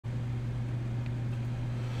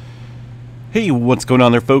Hey, what's going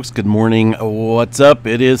on there, folks? Good morning. What's up?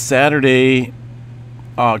 It is Saturday,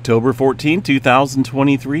 October 14th,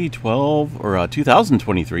 2023,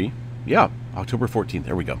 2023. Yeah, October 14th.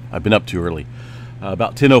 There we go. I've been up too early.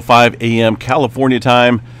 About 10:05 a.m. California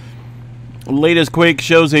time. Latest quake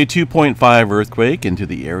shows a 2.5 earthquake into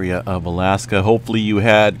the area of Alaska. Hopefully you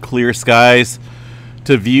had clear skies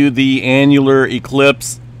to view the annular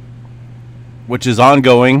eclipse, which is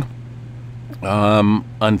ongoing.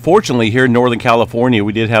 Unfortunately, here in Northern California,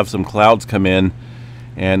 we did have some clouds come in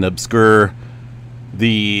and obscure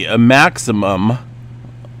the maximum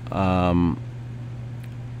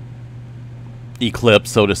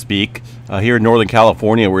eclipse, so to speak. Here in Northern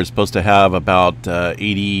California, we're supposed to have about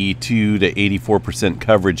 82 to 84%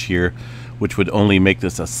 coverage here, which would only make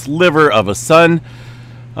this a sliver of a sun.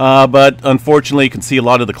 But unfortunately, you can see a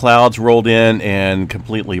lot of the clouds rolled in and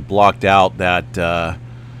completely blocked out that,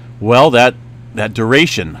 that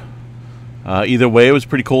duration. Either way, it was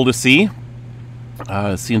pretty cool to see.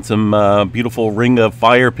 Seeing some beautiful ring of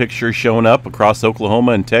fire pictures showing up across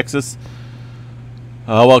Oklahoma and Texas.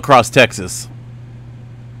 Across Texas.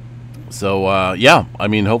 So, yeah, I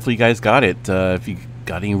mean, hopefully you guys got it. If you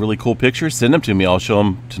got any really cool pictures, send them to me. I'll show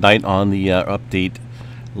them tonight on the update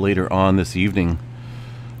later on this evening.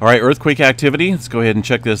 All right, earthquake activity. Let's go ahead and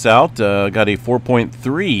check this out. Got a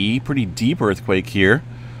 4.3, pretty deep earthquake here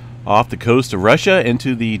off the coast of Russia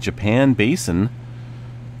into the Japan basin,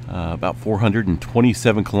 about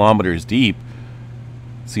 427 kilometers deep.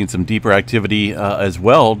 Seen some deeper activity as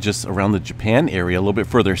well just around the Japan area, a little bit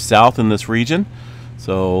further south in this region.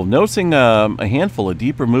 So noticing a handful of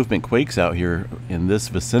deeper movement quakes out here in this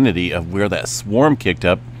vicinity of where that swarm kicked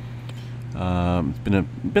up. It's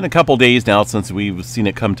been a couple days now since we've seen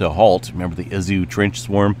it come to a halt. Remember the Izu Trench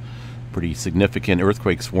swarm? Pretty significant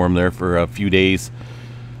earthquake swarm there for a few days.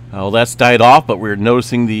 Well, that's died off, but we're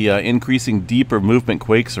noticing the increasing deeper movement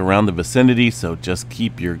quakes around the vicinity, so just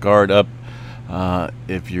keep your guard up.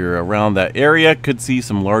 If you're around that area, could see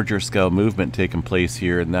some larger scale movement taking place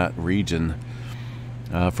here in that region.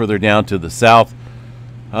 Further down to the south,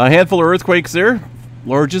 a handful of earthquakes there.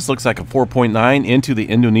 Largest looks like a 4.9 into the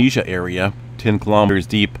Indonesia area, 10 kilometers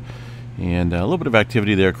deep, and a little bit of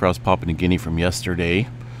activity there across Papua New Guinea from yesterday.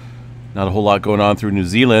 Not a whole lot going on through New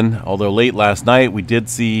Zealand, although late last night we did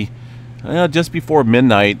see, just before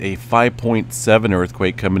midnight, a 5.7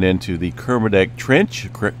 earthquake coming into the Kermadec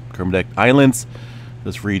Trench, Kermadec Islands.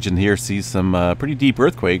 This region here sees some pretty deep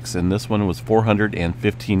earthquakes, and this one was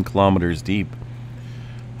 415 kilometers deep.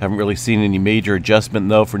 Haven't really seen any major adjustment,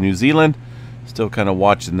 though, for New Zealand. Still kind of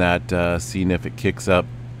watching that, seeing if it kicks up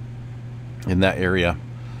in that area.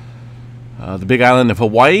 The big island of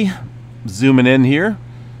Hawaii, zooming in here.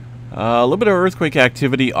 A little bit of earthquake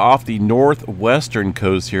activity off the northwestern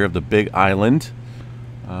coast here of the Big Island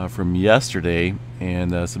from yesterday,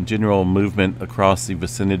 and some general movement across the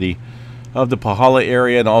vicinity of the Pahala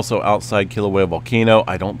area and also outside Kilauea Volcano.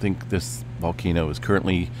 I don't think this volcano is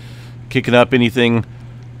currently kicking up anything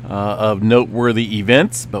of noteworthy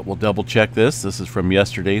events, but we'll double check this. This is from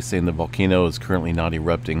yesterday, saying the volcano is currently not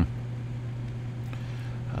erupting.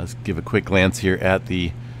 Let's give a quick glance here at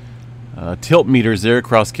the tilt meters there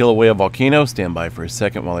across Kilauea Volcano. Stand by for a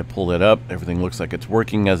second while I pull that up. Everything looks like it's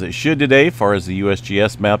working as it should today as far as the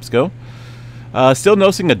USGS maps go. Still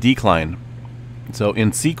noticing a decline. So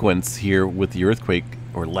in sequence here with the earthquake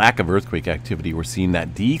or lack of earthquake activity, we're seeing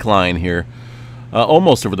that decline here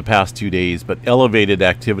almost over the past 2 days, but elevated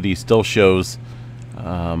activity still shows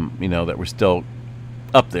that we're still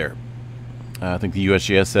up there. I think the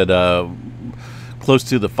USGS said close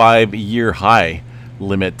to the 5-year high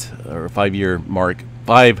limit or 5-year mark.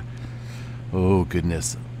 Oh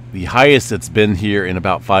goodness, the highest it's been here in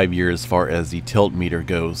about 5 years as far as the tilt meter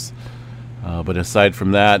goes. But aside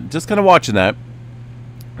from that, just kind of watching that.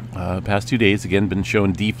 Past 2 days again been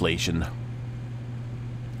showing deflation.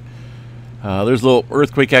 There's a little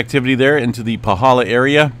earthquake activity there into the Pahala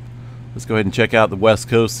area. Let's go ahead and check out the west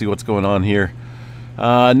coast, see what's going on here.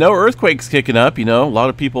 No earthquakes kicking up. A lot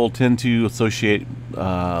of people tend to associate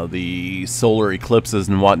the solar eclipses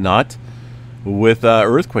and whatnot with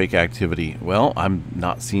earthquake activity. Well, I'm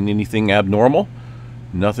not seeing anything abnormal.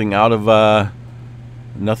 Nothing out of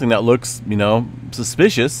nothing that looks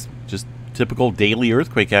suspicious. Just typical daily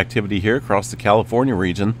earthquake activity here across the California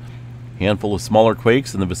region. Handful of smaller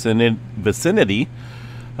quakes in the vicinity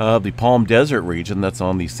of the Palm Desert region. That's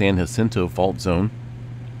on the San Jacinto fault zone.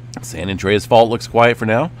 San Andreas fault looks quiet for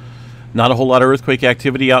now. Not a whole lot of earthquake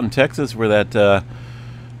activity out in Texas where that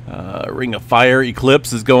ring of fire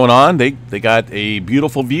eclipse is going on. They got a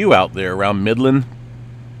beautiful view out there around Midland.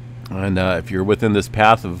 And if you're within this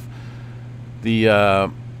path of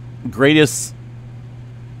the greatest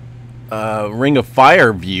ring of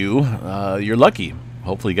fire view, you're lucky.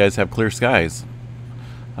 Hopefully you guys have clear skies.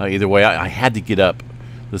 Either way, I had to get up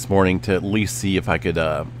this morning to at least see if I could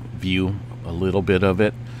view a little bit of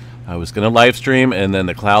it. I was going to live stream, and then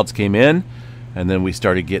the clouds came in, and then we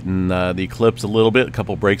started getting the eclipse a little bit, a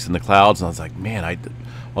couple breaks in the clouds, and I was like, man,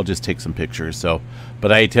 I'll just take some pictures. So,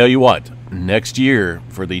 but I tell you what, next year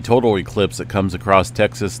for the total eclipse that comes across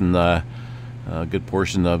Texas and a good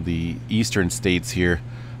portion of the eastern states here,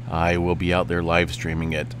 I will be out there live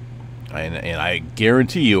streaming it, and I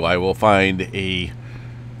guarantee you I will find a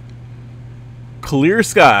clear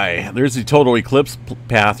sky. There's the total eclipse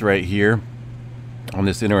path right here on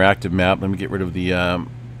this interactive map. Let me get rid of the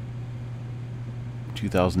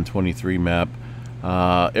 2023 map.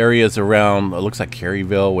 Areas around, it looks like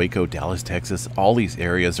Caryville, Waco, Dallas, Texas. All these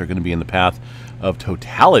areas are going to be in the path of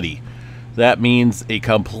totality. That means a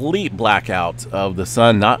complete blackout of the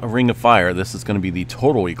sun, not a ring of fire. This is going to be the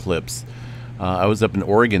total eclipse. I was up in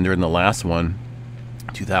Oregon during the last one,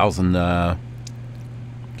 2000.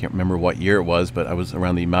 Can't remember what year it was, but I was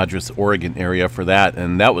around the Madras, Oregon area for that,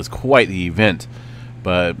 and that was quite the event.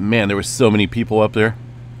 But man, there were so many people up there.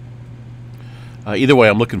 Either way,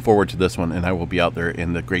 I'm looking forward to this one, and I will be out there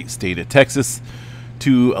in the great state of Texas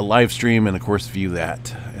to a live stream and, of course, view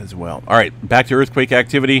that as well. All right, back to earthquake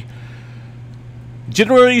activity.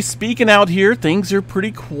 Generally speaking, out here, things are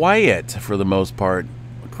pretty quiet for the most part.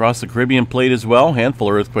 Across the Caribbean plate as well, handful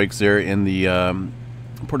of earthquakes there in the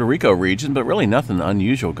Puerto Rico region, but really nothing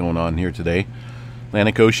unusual going on here today.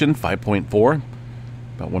 Atlantic Ocean, 5.4,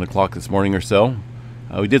 about 1 o'clock this morning or so.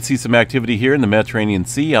 We did see some activity here in the Mediterranean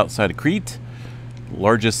Sea outside of Crete.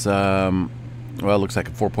 Largest, well, it looks like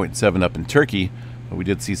a 4.7 up in Turkey, but we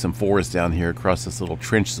did see some 4s down here across this little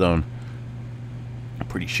trench zone.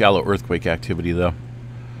 Pretty shallow earthquake activity, though.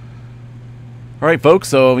 All right, folks,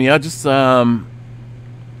 so yeah, just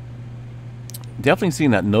definitely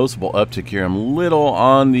seeing that noticeable uptick here. I'm a little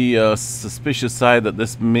on the suspicious side that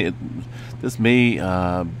this may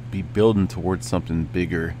be building towards something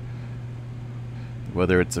bigger.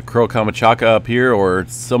 Whether it's a Kuril Kamchatka up here or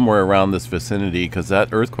somewhere around this vicinity, because that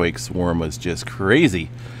earthquake swarm was just crazy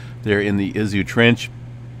there in the Izu Trench,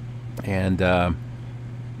 and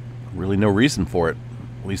really no reason for it,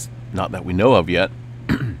 at least not that we know of yet.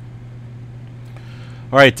 All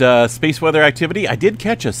right, space weather activity. I did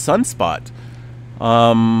catch a sunspot.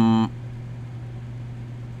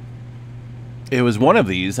 It was one of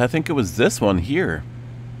these. I think it was this one here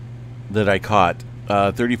that I caught.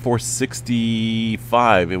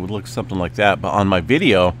 3465. It would look something like that. But on my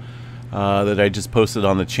video that I just posted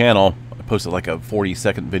on the channel, I posted like a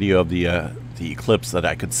 40-second video of the eclipse that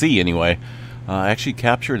I could see anyway. I actually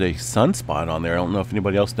captured a sunspot on there. I don't know if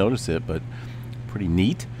anybody else noticed it, but pretty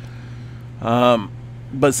neat.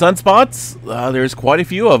 But sunspots, there's quite a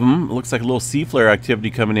few of them. It looks like a little sea flare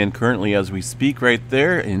activity coming in currently as we speak right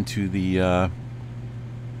there into the...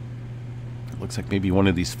 looks like maybe one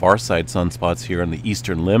of these far side sunspots here on the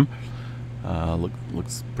eastern limb.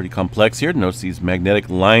 Looks pretty complex here. Notice these magnetic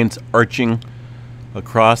lines arching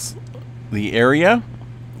across the area.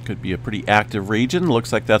 Could be a pretty active region.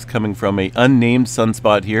 Looks like that's coming from a unnamed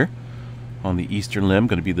sunspot here on the eastern limb.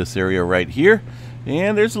 Going to be this area right here.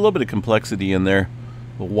 And there's a little bit of complexity in there.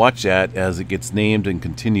 We'll watch that as it gets named and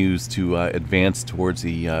continues to advance towards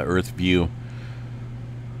the Earth view.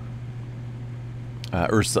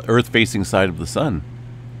 Earth-facing side of the sun.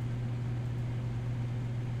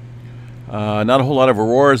 Not a whole lot of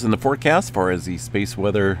auroras in the forecast as far as the space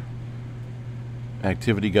weather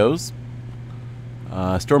activity goes.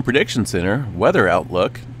 Storm Prediction Center, weather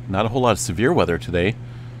outlook. Not a whole lot of severe weather today.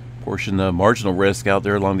 Portion of marginal risk out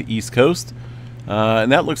there along the east coast.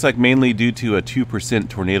 And that looks like mainly due to a 2%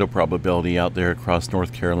 tornado probability out there across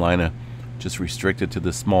North Carolina. Just restricted to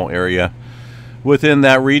this small area within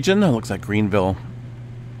that region. It looks like Greenville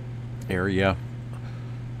area.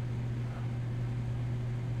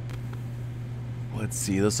 Let's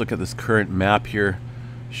see. Let's look at this current map here.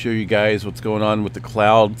 Show you guys what's going on with the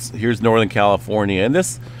clouds. Here's Northern California, and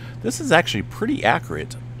this is actually pretty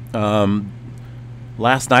accurate.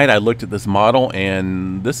 Last night I looked at this model,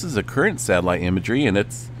 and this is a current satellite imagery, and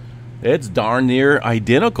it's darn near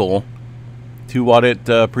identical to what it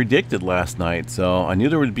predicted last night. So I knew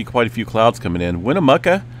there would be quite a few clouds coming in.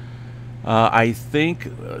 Winnemucca, I think,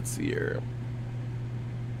 let's see here.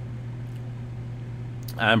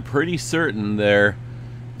 I'm pretty certain there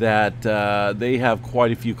that they have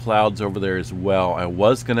quite a few clouds over there as well. I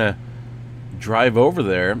was gonna drive over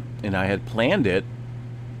there, and I had planned it.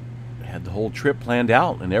 I had the whole trip planned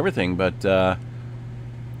out and everything, but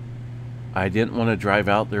I didn't want to drive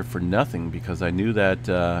out there for nothing, because I knew that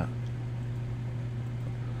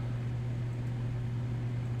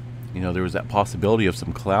you know, there was that possibility of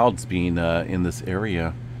some clouds being in this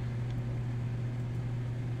area.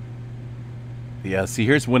 Yeah, see,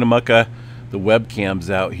 here's Winnemucca, the webcams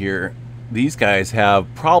out here. These guys have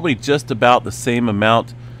probably just about the same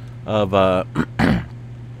amount of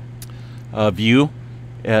view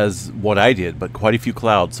as what I did, but quite a few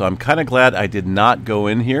clouds. So I'm kind of glad I did not go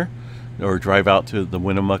in here or drive out to the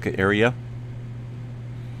Winnemucca area,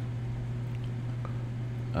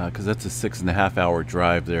 because that's a 6.5 hour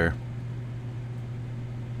drive there.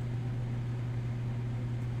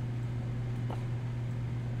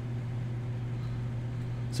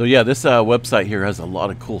 So yeah, this website here has a lot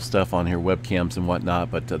of cool stuff on here, webcams and whatnot,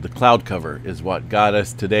 but the cloud cover is what got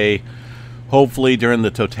us today. Hopefully during the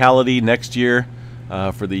totality next year,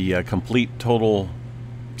 for the complete total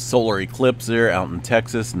solar eclipse there out in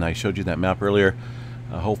Texas, and I showed you that map earlier,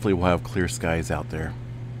 hopefully we'll have clear skies out there.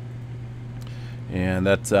 And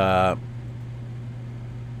that's time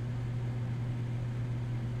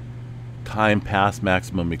past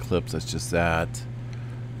maximum eclipse. That's just that.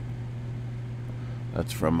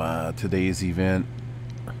 That's from today's event.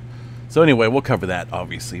 So anyway, we'll cover that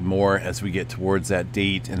obviously more as we get towards that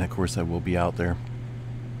date, and of course I will be out there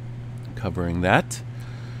covering that.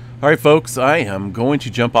 Alright folks, I am going to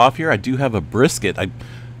jump off here. I do have a brisket. I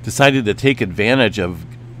decided to take advantage of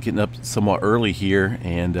getting up somewhat early here,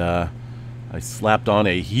 and I slapped on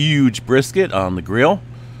a huge brisket on the grill,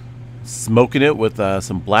 smoking it with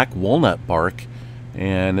some black walnut bark,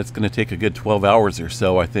 and it's going to take a good 12 hours or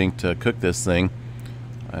so, I think, to cook this thing.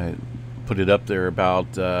 I put it up there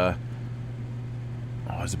about it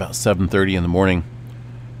was about 7:30 in the morning,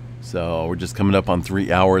 so we're just coming up on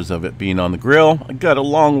 3 hours of it being on the grill. I got a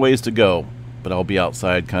long ways to go, but I'll be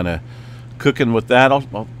outside kind of cooking with that.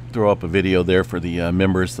 I'll throw up a video there for the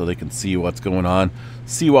members so they can see what's going on,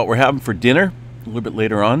 see what we're having for dinner a little bit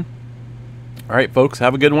later on. All right folks,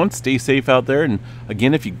 have a good one, stay safe out there, and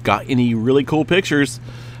again, if you got any really cool pictures,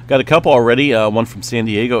 got a couple already, one from San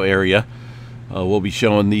Diego area. We'll be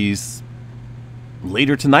showing these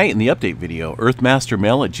later tonight in the update video.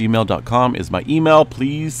 earthmastermail@gmail.com is my email.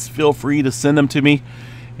 Please feel free to send them to me,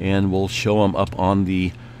 and we'll show them up on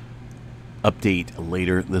the update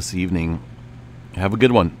later this evening. Have a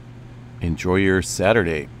good one. Enjoy your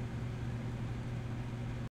Saturday.